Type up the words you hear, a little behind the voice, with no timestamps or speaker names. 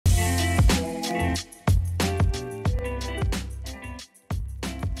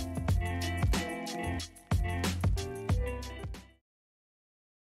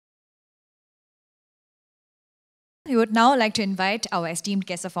we would now like to invite our esteemed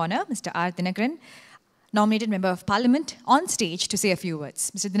guest of honor, Mr. R. Dhinakaran, nominated Member of Parliament, on stage to say a few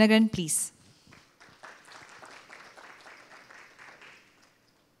words. Mr. Dhinakaran, please.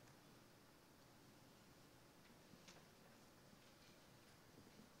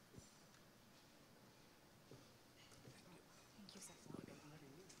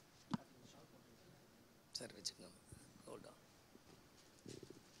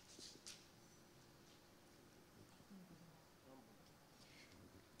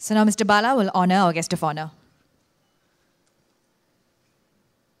 So now Mr. Bala will honor our guest of honor.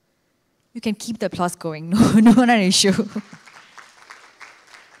 You can keep the applause going. No, not an issue.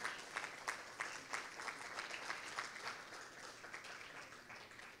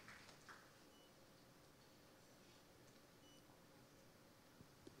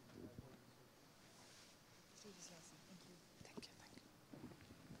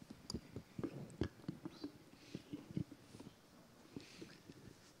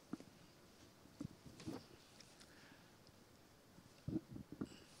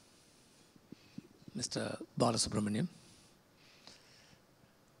 Mr. Balasubramaniam,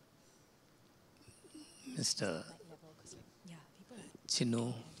 Mr.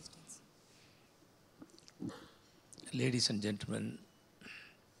 Chinnu, ladies and gentlemen,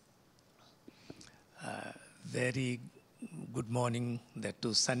 very good morning. That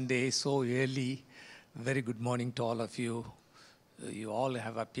too Sunday, so early. Very good morning to all of you. You all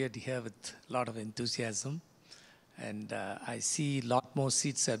have appeared here with a lot of enthusiasm, and I see a lot more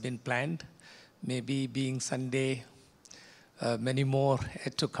seats have been planned. Maybe being Sunday, many more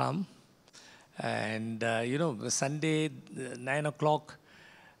yet to come. And, you know, Sunday, 9 o'clock,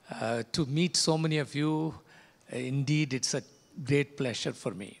 to meet so many of you, indeed, it's a great pleasure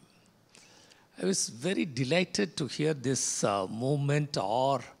for me. I was very delighted to hear this movement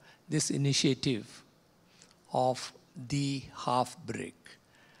or this initiative of the half break.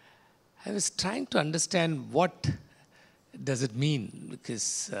 I was trying to understand what does it mean,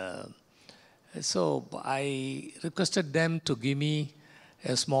 because so I requested them to give me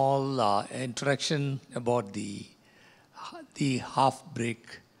a small introduction about the half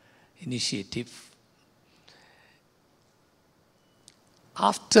break initiative.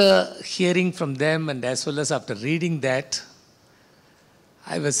 After hearing from them and as well as after reading that,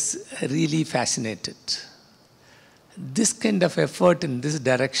 I was really fascinated. This kind of effort in this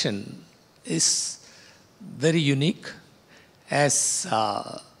direction is very unique. As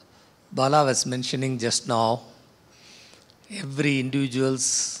Bala was mentioning just now, every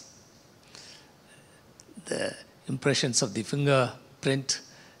individual's, the impressions of the fingerprint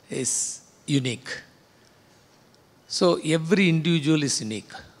is unique. So every individual is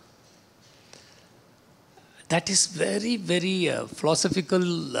unique. That is very, very philosophical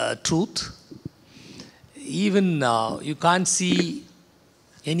truth. Even you can't see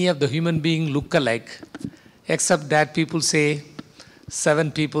any of the human being look alike, except that people say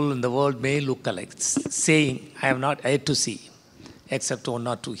 7 people in the world may look alike. Saying, I have not yet to see, except 1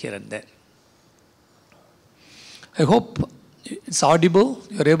 or 2 here and there. I hope it's audible.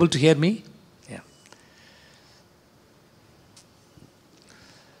 You're able to hear me? Yeah.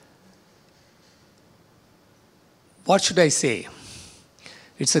 What should I say?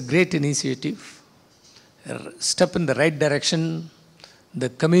 It's a great initiative, a step in the right direction. The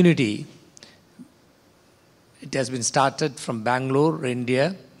community, it has been started from Bangalore,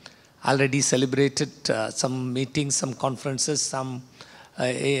 India. Already celebrated some meetings, some conferences, some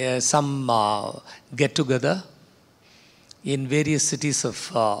get-together in various cities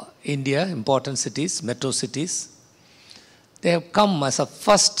of India, important cities, metro cities. They have come as a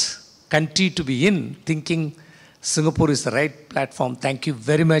first country to be in, thinking Singapore is the right platform. Thank you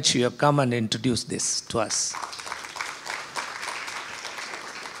very much. You have come and introduced this to us.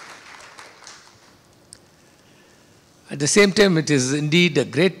 At the same time, it is indeed a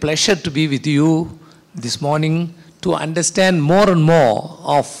great pleasure to be with you this morning to understand more and more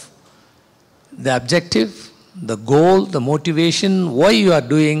of the objective, the goal, the motivation, why you are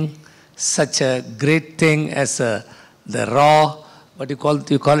doing such a great thing as the raw, what you call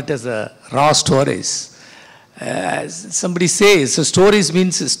it as a raw stories. Somebody says, so stories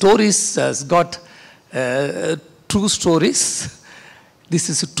means stories has got true stories. This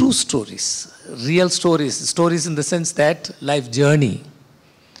is true stories, real stories, stories in the sense that life journey.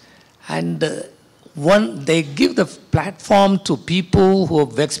 And they give the platform to people who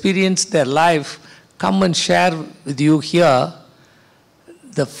have experienced their life, come and share with you here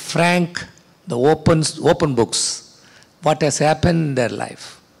the frank, the open books, what has happened in their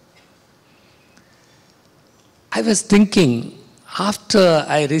life. I was thinking, After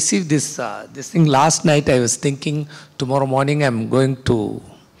I received this thing last night, I was thinking tomorrow morning I'm going to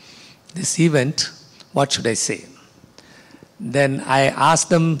this event. What should I say? Then I asked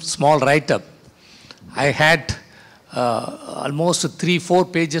them small write-up. I had almost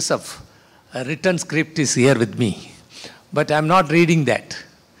 3-4 pages of written script is here with me, but I'm not reading that.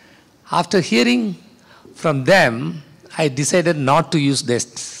 After hearing from them, I decided not to use their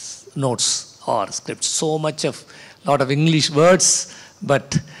notes or scripts. So much of lot of English words,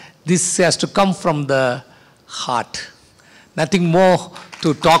 but this has to come from the heart. Nothing more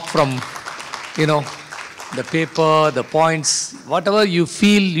to talk from, the paper, the points, whatever you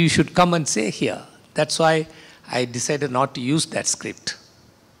feel you should come and say here. That's why I decided not to use that script.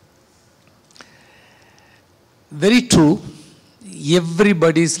 Very true.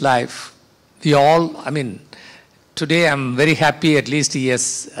 Everybody's life, today I'm very happy at least he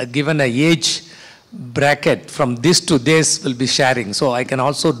has given an age bracket from this to this will be sharing. So I can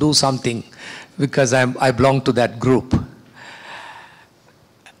also do something because I belong to that group.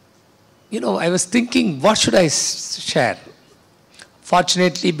 I was thinking, what should I share?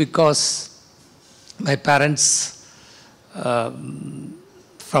 Fortunately, because my parents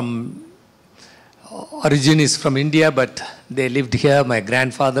from origin is from India, but they lived here. My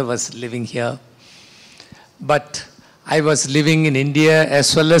grandfather was living here. But I was living in India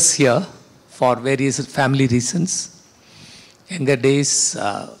as well as here for various family reasons. Younger days,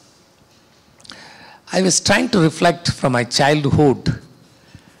 I was trying to reflect from my childhood,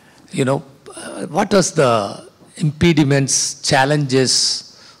 what was the impediments,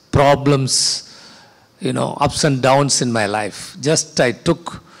 challenges, problems, ups and downs in my life. Just I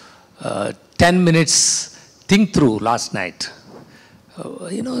took 10 minutes think through last night.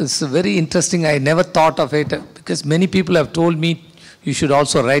 It's very interesting. I never thought of it because many people have told me you should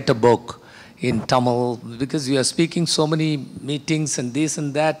also write a book in Tamil because you are speaking so many meetings and this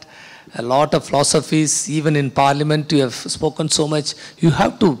and that, a lot of philosophies, even in parliament you have spoken so much. You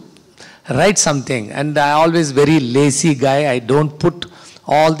have to write something, and I always very lazy guy. I don't put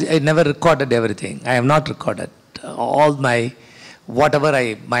I never recorded everything. I have not recorded all my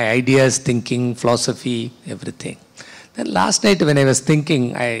my ideas, thinking, philosophy, everything. Then last night when I was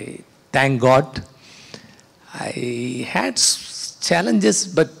thinking, I thank God. I had challenges,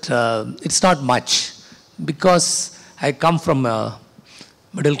 but it's not much because I come from a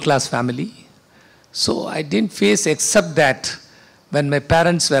middle class family. So I didn't face except that when my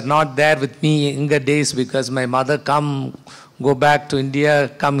parents were not there with me in younger days because my mother go back to India,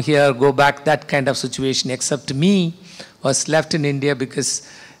 come here, go back, that kind of situation, except me was left in India because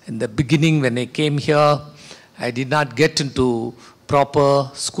in the beginning when I came here, I did not get into proper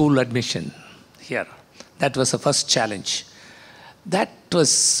school admission here. That was the first challenge. That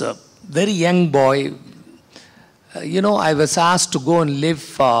was a very young boy. I was asked to go and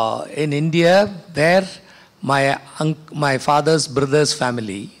live in India where my father's brother's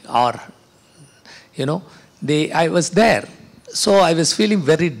family are, I was there. So I was feeling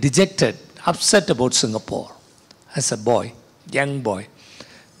very dejected, upset about Singapore as a boy, young boy,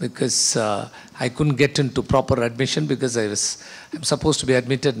 because I couldn't get into proper admission because I'm supposed to be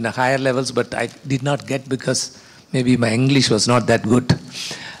admitted in the higher levels, but I did not get because maybe my English was not that good.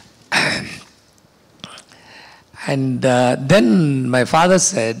 And then my father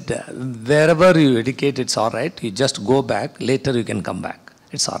said, wherever you educate, it's all right. You just go back. Later you can come back.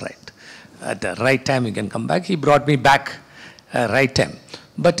 It's all right. At the right time you can come back. He brought me back right time.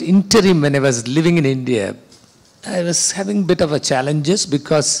 But interim, when I was living in India, I was having a bit of a challenges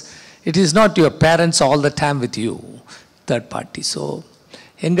because it is not your parents all the time with you, third party. So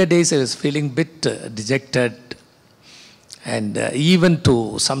younger days I was feeling a bit dejected. And even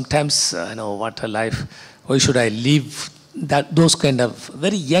to sometimes, what a life, why should I live? Those kind of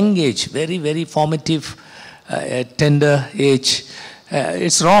very young age, very, very formative, tender age.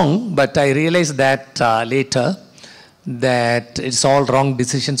 It's wrong, but I realized that later, that it's all wrong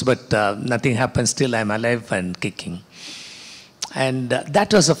decisions, but nothing happens, still I'm alive and kicking. And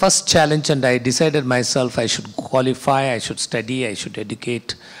that was the first challenge, and I decided myself I should qualify, I should study, I should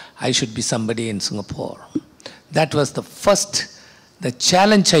educate, I should be somebody in Singapore. That was the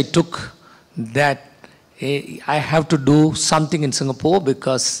challenge I took, that I have to do something in Singapore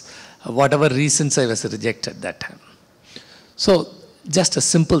because whatever reasons I was rejected that time. So just a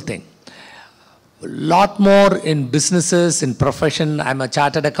simple thing. A lot more in businesses, in profession. I'm a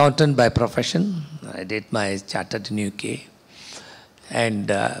chartered accountant by profession. I did my chartered in UK.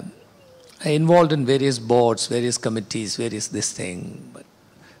 And I involved in various boards, various committees, various this thing. But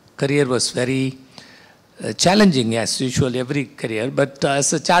career was very challenging as usual, every career. But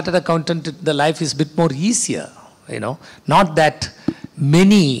as a chartered accountant, the life is a bit more easier Not that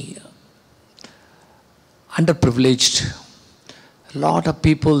many underprivileged, a lot of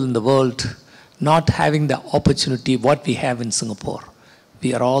people in the world not having the opportunity what we have in Singapore.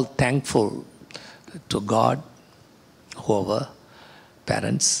 We are all thankful to God, whoever,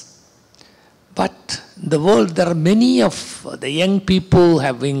 parents. But in the world, there are many of the young people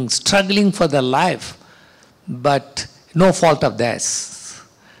struggling for their life, but no fault of theirs,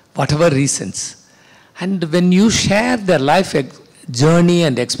 whatever reasons. And when you share their life journey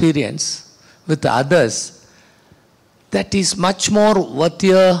and experience with others, that is much more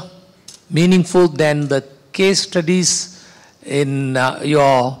worthier, meaningful than the case studies in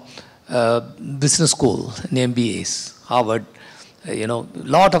your business school, in MBAs, Harvard.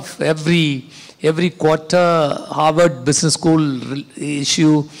 Lot of every quarter, Harvard Business School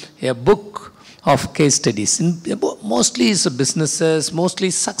issue a book of case studies. Mostly it's businesses,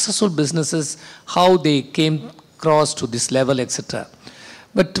 mostly successful businesses, how they came across to this level, etc.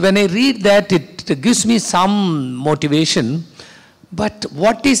 But when I read that, it gives me some motivation. But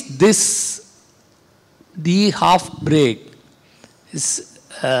what is this? The half break is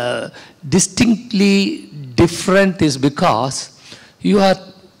distinctly different is because you are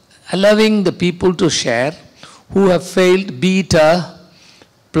allowing the people to share who have failed, be it a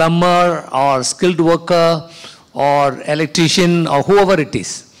plumber or skilled worker or electrician or whoever it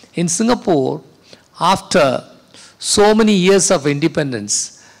is. In Singapore, after so many years of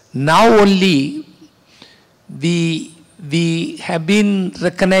independence, now only we have been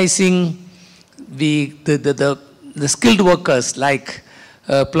recognizing the skilled workers like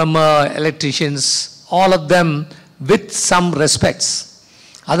plumber, electricians, all of them with some respects.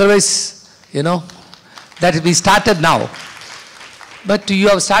 Otherwise, that we started now. But you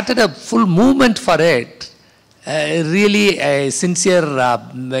have started a full movement for it. Really a sincere,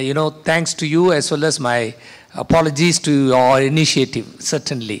 thanks to you as well as my apologies to your initiative,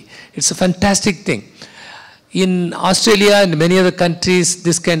 certainly. It's a fantastic thing. In Australia and many other countries,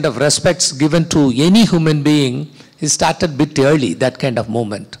 this kind of respects given to any human being is started a bit early, that kind of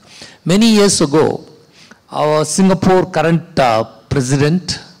movement. Many years ago, our Singapore current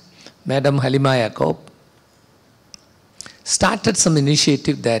president, Madam Halimah Yacob, started some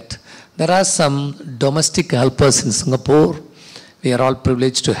initiative that there are some domestic helpers in Singapore. We are all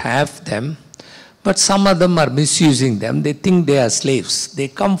privileged to have them. But some of them are misusing them. They think they are slaves. They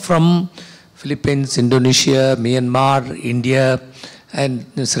come from Philippines, Indonesia, Myanmar, India, and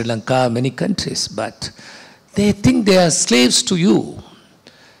Sri Lanka, many countries. But they think they are slaves to you.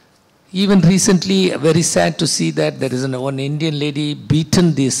 Even recently, very sad to see that there is one Indian lady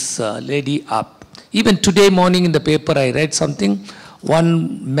beaten this lady up. Even today morning in the paper, I read something.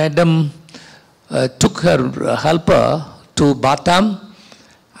 One madam took her helper to Batam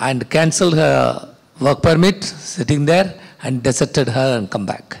and cancelled her work permit, sitting there, and deserted her and come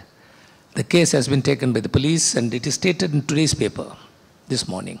back. The case has been taken by the police, and it is stated in today's paper this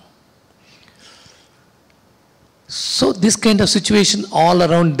morning. So this kind of situation all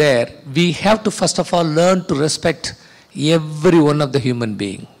around there, we have to first of all learn to respect every one of the human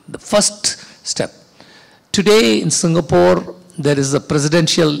being. The first step. Today in Singapore, there is a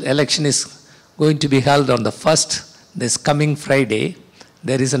presidential election is going to be held on the 1st, this coming Friday.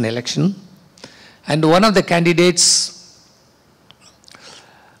 There is an election. And one of the candidates,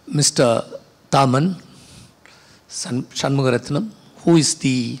 Mr. Tharman Shanmugaratnam, who is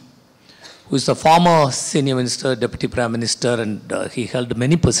the former senior minister, deputy prime minister, and he held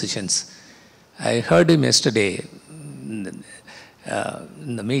many positions. I heard him yesterday in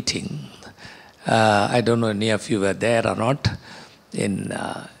the meeting. I don't know if any of you were there or not, in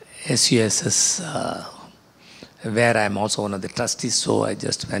SUSS, where I'm also one of the trustees, so I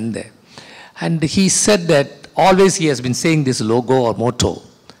just went there. And he said that always he has been saying this logo or motto,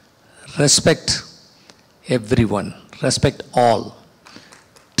 respect everyone, respect all.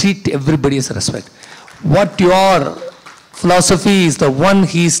 Treat everybody as respect. What your philosophy is, the one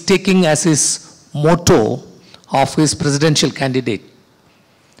he is taking as his motto of his presidential candidate.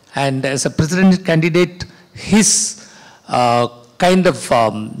 And as a presidential candidate, his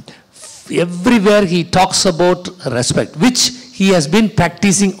everywhere he talks about respect, which he has been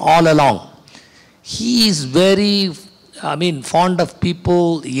practicing all along. He is very, fond of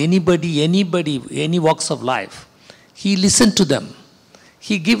people, anybody, any walks of life. He listens to them.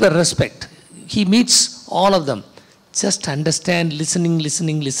 He gives a respect. He meets all of them. Just understand,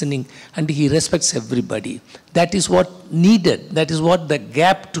 listening, and he respects everybody. That is what needed. That is what the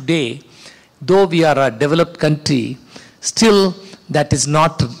gap today, though we are a developed country, still that is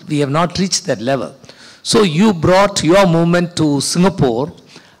not, we have not reached that level. So you brought your movement to Singapore.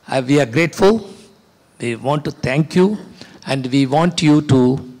 We are grateful. We want to thank you, and we want you to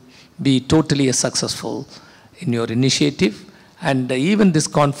be totally successful in your initiative. And even this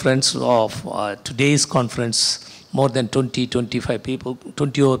conference of today's conference, more than 25 people,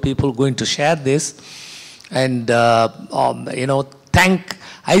 20 over people going to share this. And,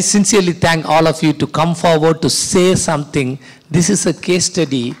 I sincerely thank all of you to come forward to say something. This is a case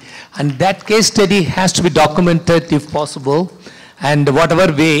study, and that case study has to be documented if possible. And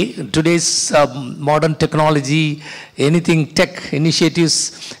whatever way, today's modern technology, anything tech initiatives,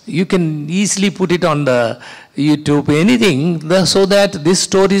 you can easily put it on the YouTube, anything, so that this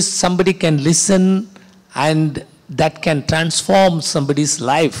stories somebody can listen and that can transform somebody's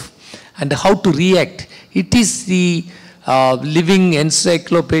life and how to react. It is the living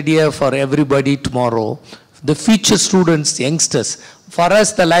encyclopedia for everybody tomorrow. The future students, youngsters. For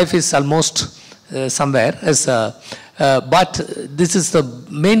us, the life is almost somewhere as a but this is the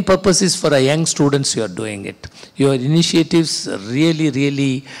main purpose is for a young students you are doing it. Your initiatives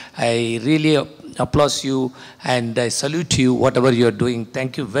really, I really applaud you and I salute you, whatever you are doing.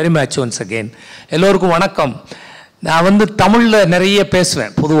 Thank you very much once again. எல்லோருக்கும் வணக்கம். நான் வந்து தமிழ்ல நிறைய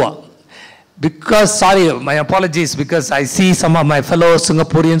பேசுவேன் பொதுவா. Because, sorry, my apologies, because I see some of my fellow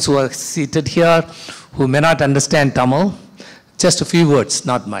Singaporeans who are seated here who may not understand Tamil. Just a few words,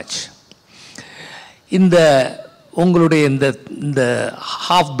 not much. உங்களுடைய இந்த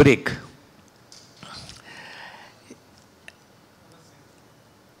half break,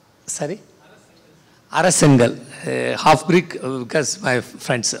 sorry, அரசங்கள், half break, because my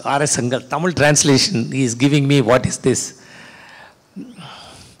friends, அரசங்கள், Tamil translation, he is giving me what is this.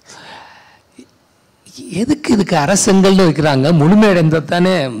 எதுக்கு அரசங்கள்னு வைக்கிறாங்க? முழுமையடைந்தது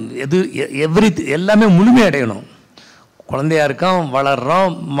தானே. எல்லாமே முழுமையடையணும். குழந்தையாக இருக்கோம்,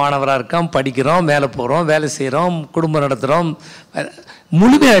 வளர்கிறோம், மாணவராக இருக்கோம், படிக்கிறோம், மேலே போகிறோம், வேலை செய்கிறோம், குடும்பம் நடத்துகிறோம்,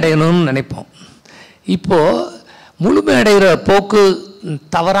 முழுமை அடையணும்னு நினைப்போம். இப்போது முழுமை அடைகிற போக்கு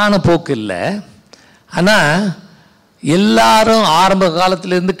தவறான போக்கு இல்லை. ஆனால் எல்லாரும் ஆரம்ப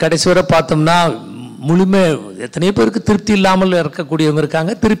காலத்திலேருந்து கடைசி வரை பார்த்தோம்னா முழுமை எத்தனையோ பேருக்கு திருப்தி இல்லாமல் இருக்கக்கூடியவங்க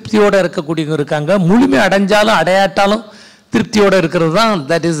இருக்காங்க, திருப்தியோடு இருக்கக்கூடியவங்க இருக்காங்க. முழுமை அடைஞ்சாலும் அடையாட்டாலும் திருப்தியோடு இருக்கிறது தான்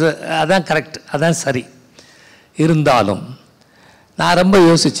அதான் கரெக்ட், அதான் சரி. இருந்தாலும் நான் ரொம்ப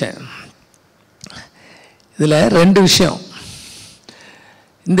யோசித்தேன். இதில் 2 விஷயம்.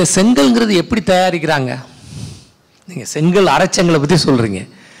 இந்த செங்கல்ங்கிறது எப்படி தயாரிக்கிறாங்க? நீங்கள் செங்கல் அரைச்சங்களை பற்றி சொல்கிறீங்க.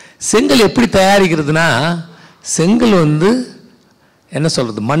 செங்கல் எப்படி தயாரிக்கிறதுனா, செங்கல் வந்து என்ன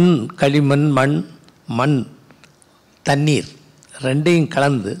சொல்கிறது, மண், களிமண், மண், தண்ணீர் ரெண்டையும்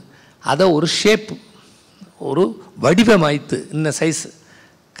கலந்து அதை ஒரு ஷேப், ஒரு வடிவமைத்து, இந்த சைஸ்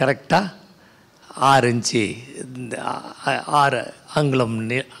கரெக்டாக 6 இன்ச்சு, 6 அங்குலம்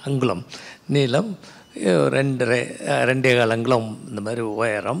நீளம், 2.25 அங்குலம் இந்த மாதிரி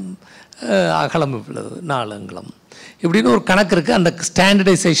உயரம், அகலம் இவ்வளவு 4 அங்குலம் இப்படின்னு ஒரு கணக்கு இருக்குது. அந்த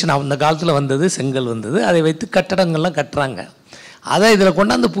ஸ்டாண்டர்டைசேஷன் அந்த காலத்தில் வந்தது, செங்கல் வந்தது. அதை வைத்து கட்டடங்கள்லாம் கட்டுறாங்க. அதை இதில்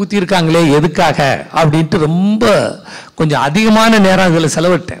கொண்டாந்து பூத்திருக்காங்களே எதுக்காக அப்படின்ட்டு ரொம்ப கொஞ்சம் அதிகமான நேரம் இதில்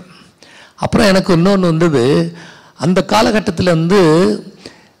செலவிட்டேன். அப்புறம் எனக்கு இன்னொன்று வந்தது, அந்த காலகட்டத்தில் வந்து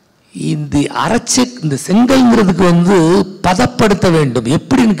இந்த செங்கல்ங்கிறதுக்கு வந்து பதப்படுத்த வேண்டும்.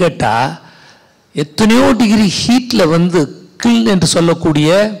 எப்படின்னு கேட்டால், எத்தனையோ டிகிரி ஹீட்டில் வந்து கில் என்று சொல்லக்கூடிய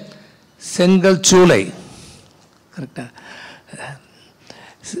செங்கல் சூளை, கரெக்டாக,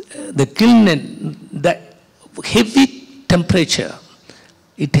 the kiln, the heavy temperature,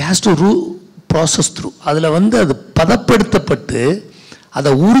 it has to process through. அதில் வந்து அது பதப்படுத்தப்பட்டு,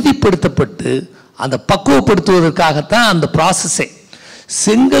 அதை உறுதிப்படுத்தப்பட்டு, அதை பக்குவப்படுத்துவதற்காகத்தான் அந்த ப்ராசஸே.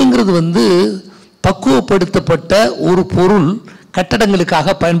 செங்கல்ங்கிறது வந்து பக்குவப்படுத்தப்பட்ட ஒரு பொருள்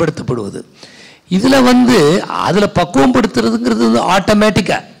கட்டடங்களுக்காக பயன்படுத்தப்படுவது. இதில் வந்து அதில் பக்குவப்படுத்துறதுங்கிறது வந்து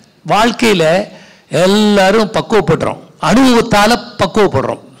ஆட்டோமேட்டிக்காக வாழ்க்கையில் எல்லாரும் பக்குவப்படுறோம், அனுபவத்தால்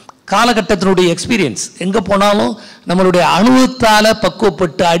பக்குவப்படுறோம். காலகட்டத்தினுடைய எக்ஸ்பீரியன்ஸ், எங்கே போனாலும் நம்மளுடைய அனுபவத்தால்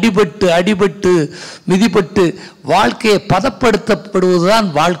பக்குவப்பட்டு அடிபட்டு மிதிப்பட்டு வாழ்க்கையை பதப்படுத்தப்படுவது தான்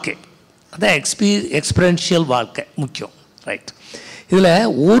வாழ்க்கை. அதான் எக்ஸ்பீரியன்ஷியல் வாழ்க்கை முக்கியம், ரைட். இதில்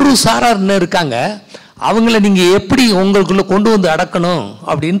ஒரு சாரார் இருக்காங்க, அவங்கள நீங்கள் எப்படி உங்களுக்குள்ளே கொண்டு வந்து அடக்கணும்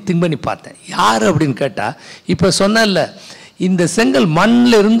அப்படின்னு திங்க் பண்ணி பார்த்தேன். யார் அப்படின்னு கேட்டால், இப்போ சொன்னல, இந்த செங்கல்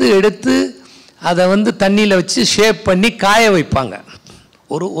மண்ணில் இருந்து எடுத்து அதை வந்து தண்ணியில் வச்சு ஷேப் பண்ணி காய வைப்பாங்க.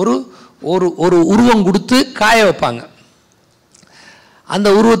 ஒரு ஒரு ஒரு ஒரு உருவம் கொடுத்து காய வைப்பாங்க. அந்த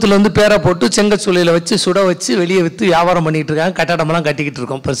உருவத்தில் வந்து பேரை போட்டு செங்கல் சூளையில் வச்சு சுட வச்சு வெளியே விற்று வியாபாரம் பண்ணிகிட்டு இருக்காங்க. கட்டடமெல்லாம் கட்டிக்கிட்டு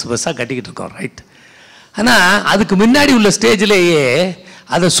இருக்கோம், பெருசாக கட்டிக்கிட்டு இருக்கோம், ரைட். ஆனால் அதுக்கு முன்னாடி உள்ள ஸ்டேஜிலேயே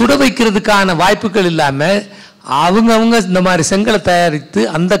அதை சுட வைக்கிறதுக்கான வாய்ப்புகள் இல்லாமல் அவங்க இந்த மாதிரி செங்கலை தயாரித்து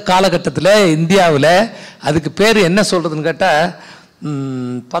அந்த காலகட்டத்தில் இந்தியாவில் அதுக்கு பேர் என்ன சொல்கிறதுன்னு கேட்டால்,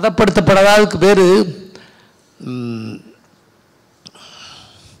 பதப்படுத்தப்படாததுக்கு பேர்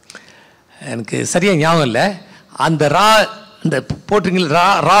எனக்கு சரியாக ஞாபகம் இல்லை. அந்த இந்த போட்டிருக்கீங்களா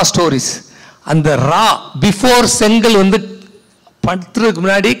ரா ஸ்டோரிஸ், அந்த பிஃபோர் செங்கல் வந்து படுத்துறதுக்கு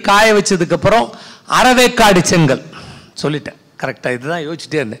முன்னாடி காய வச்சதுக்கப்புறம் அரைவேக்காடு செங்கல் சொல்லிட்டேன். கரெக்டாக இதுதான்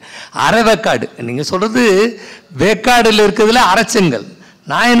யோசிச்சுட்டே இருந்தேன். அரைவேக்காடு, நீங்கள் சொல்கிறது வேக்காடில் இருக்கிறதுல அரைச்செங்கல்.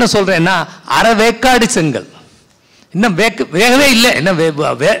 நான் என்ன சொல்கிறேன்னா அரைவேக்காடு செங்கல். இன்னும் வேகவே இல்லை, என்ன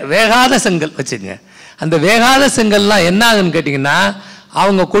வேகாத செங்கல் வச்சுக்கங்க. அந்த வேகாத செங்கல்லாம் என்ன ஆகுன்னு கேட்டிங்கன்னா,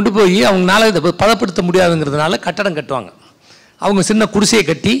 அவங்க கொண்டு போய் அவங்களால இதை பதப்படுத்த முடியாதுங்கிறதுனால கட்டடம் கட்டுவாங்க. அவங்க சின்ன குடிசையை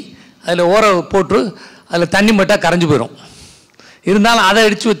கட்டி அதில் ஓர போட்டு அதில் தண்ணி மட்டும் கரைஞ்சி போயிடும். இருந்தாலும் அதை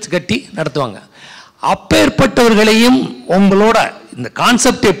அடித்து வச்சு கட்டி நடத்துவாங்க. அப்பேற்பட்டவர்களையும் உங்களோட இந்த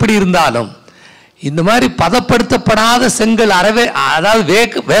கான்செப்ட் எப்படி இருந்தாலும் இந்த மாதிரி பதப்படுத்தப்படாத செங்கல் அதாவது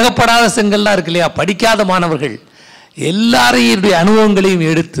வேகப்படாத செங்கல்லாம் இருக்கு இல்லையா, படிக்காத மாணவர்கள் எல்லாரையும் அனுபவங்களையும்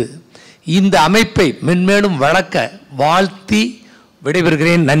எடுத்து இந்த அமைப்பை மென்மேலும் வளர்க்க வாழ்த்தி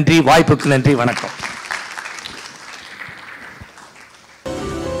விடைபெறுகிறேன். நன்றி, வாய்ப்புக்கு நன்றி, வணக்கம்.